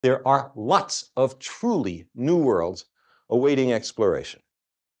there are lots of truly new worlds awaiting exploration.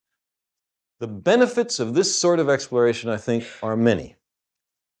 The benefits of this sort of exploration, I think, are many.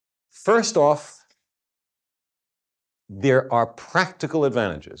 First off, there are practical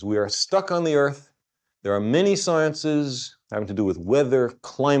advantages. We are stuck on the Earth. There are many sciences having to do with weather,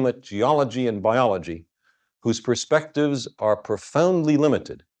 climate, geology, and biology whose perspectives are profoundly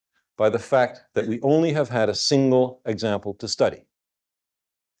limited by the fact that we only have had a single example to study.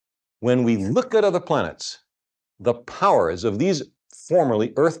 When we look at other planets, the powers of these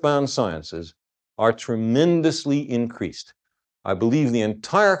formerly earthbound sciences are tremendously increased. I believe the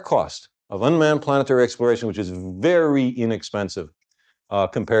entire cost of unmanned planetary exploration, which is very inexpensive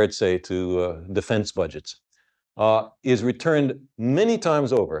compared, say, to defense budgets, is returned many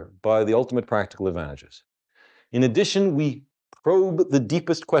times over by the ultimate practical advantages. In addition, we probe the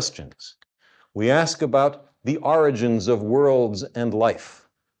deepest questions. We ask about the origins of worlds and life.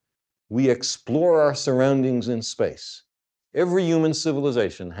 We explore our surroundings in space. Every human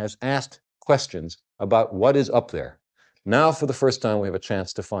civilization has asked questions about what is up there. Now, for the first time, we have a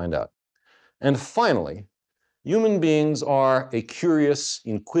chance to find out. And finally, human beings are a curious,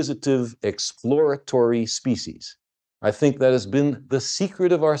 inquisitive, exploratory species. I think that has been the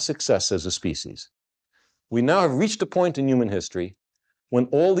secret of our success as a species. We now have reached a point in human history when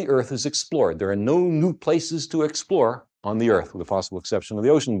all the Earth is explored. There are no new places to explore on the Earth, with the possible exception of the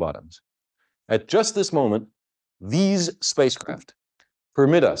ocean bottoms. At just this moment, these spacecraft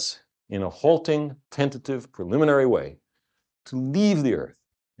permit us, in a halting, tentative, preliminary way, to leave the Earth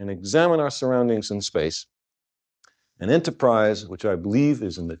and examine our surroundings in space, an enterprise which I believe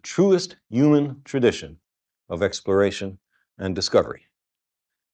is in the truest human tradition of exploration and discovery.